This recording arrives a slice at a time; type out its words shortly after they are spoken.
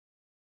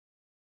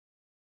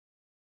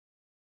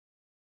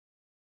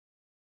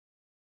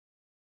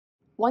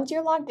Once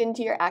you're logged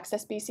into your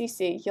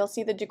accessBCC, you'll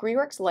see the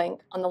DegreeWorks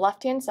link on the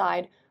left-hand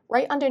side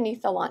right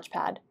underneath the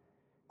Launchpad.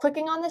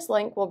 Clicking on this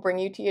link will bring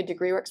you to your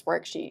DegreeWorks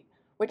worksheet,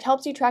 which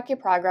helps you track your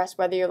progress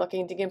whether you're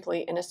looking to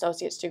complete an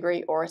associate's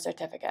degree or a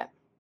certificate.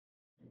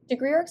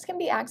 DegreeWorks can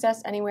be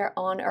accessed anywhere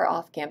on or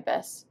off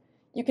campus.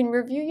 You can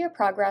review your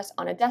progress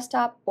on a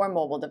desktop or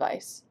mobile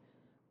device.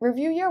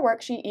 Review your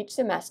worksheet each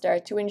semester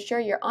to ensure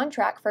you're on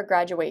track for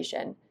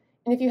graduation,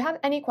 and if you have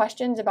any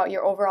questions about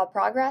your overall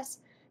progress,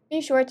 be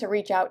sure to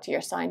reach out to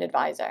your assigned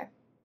advisor.